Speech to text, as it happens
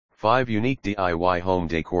5 unique DIY home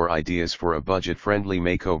decor ideas for a budget-friendly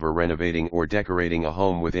makeover. Renovating or decorating a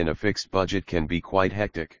home within a fixed budget can be quite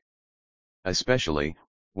hectic. Especially,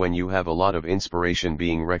 when you have a lot of inspiration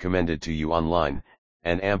being recommended to you online,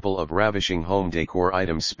 and ample of ravishing home decor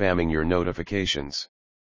items spamming your notifications.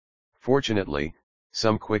 Fortunately,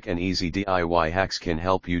 some quick and easy DIY hacks can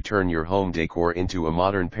help you turn your home decor into a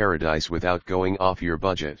modern paradise without going off your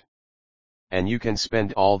budget. And you can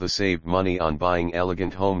spend all the saved money on buying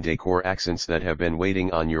elegant home decor accents that have been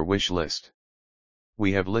waiting on your wish list.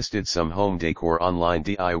 We have listed some home decor online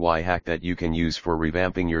DIY hack that you can use for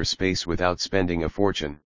revamping your space without spending a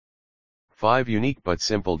fortune. 5 unique but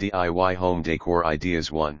simple DIY home decor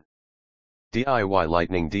ideas. 1. DIY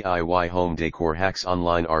lighting. DIY home decor hacks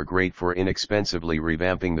online are great for inexpensively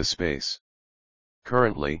revamping the space.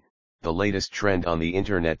 Currently, the latest trend on the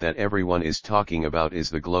internet that everyone is talking about is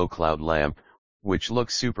the glow cloud lamp, which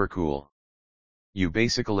looks super cool. You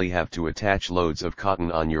basically have to attach loads of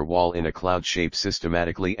cotton on your wall in a cloud shape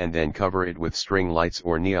systematically and then cover it with string lights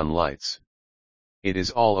or neon lights. It is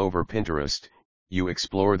all over Pinterest. You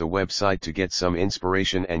explore the website to get some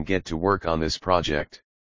inspiration and get to work on this project.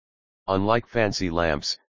 Unlike fancy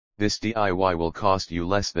lamps, this DIY will cost you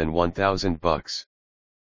less than $1,000.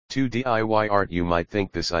 2. DIY art. You might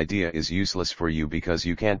think this idea is useless for you because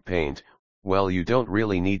you can't paint. Well, you don't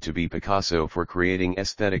really need to be Picasso for creating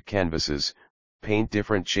aesthetic canvases. Paint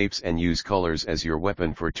different shapes and use colors as your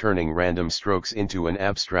weapon for turning random strokes into an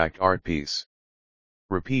abstract art piece.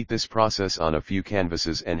 Repeat this process on a few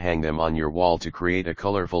canvases and hang them on your wall to create a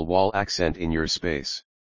colorful wall accent in your space.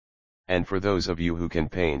 And for those of you who can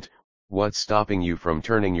paint, what's stopping you from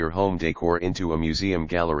turning your home decor into a museum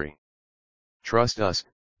gallery? Trust us,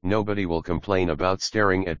 nobody will complain about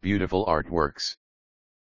staring at beautiful artworks.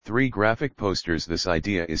 3. Graphic posters. This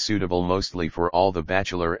idea is suitable mostly for all the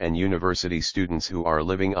bachelor and university students who are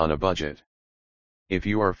living on a budget. If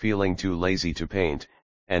you are feeling too lazy to paint,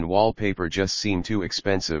 and wallpaper just seem too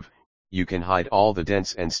expensive, you can hide all the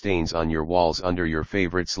dents and stains on your walls under your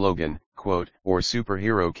favorite slogan, quote, or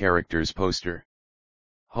superhero characters poster.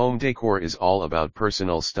 Home decor is all about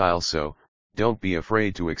personal style, so don't be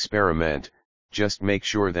afraid to experiment. Just make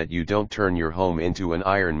sure that you don't turn your home into an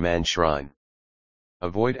Iron Man shrine.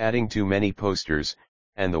 Avoid adding too many posters,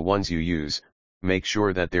 and the ones you use, make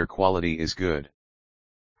sure that their quality is good.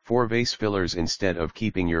 4. Vase fillers. Instead of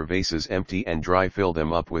keeping your vases empty and dry, fill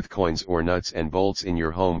them up with coins or nuts and bolts in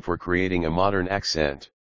your home for creating a modern accent.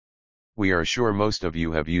 We are sure most of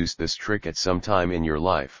you have used this trick at some time in your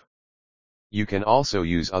life. You can also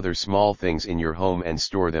use other small things in your home and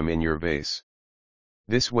store them in your vase.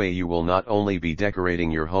 This way you will not only be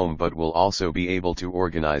decorating your home but will also be able to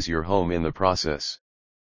organize your home in the process.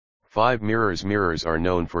 5. Mirrors. Mirrors are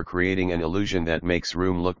known for creating an illusion that makes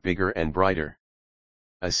room look bigger and brighter.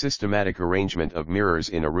 A systematic arrangement of mirrors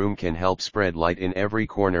in a room can help spread light in every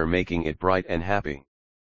corner, making it bright and happy.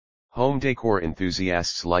 Home decor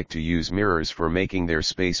enthusiasts like to use mirrors for making their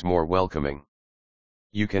space more welcoming.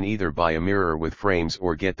 You can either buy a mirror with frames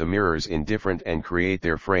or get the mirrors in different and create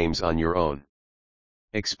their frames on your own.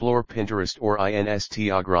 Explore Pinterest or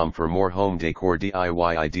Instagram for more home decor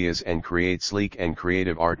DIY ideas and create sleek and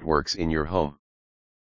creative artworks in your home.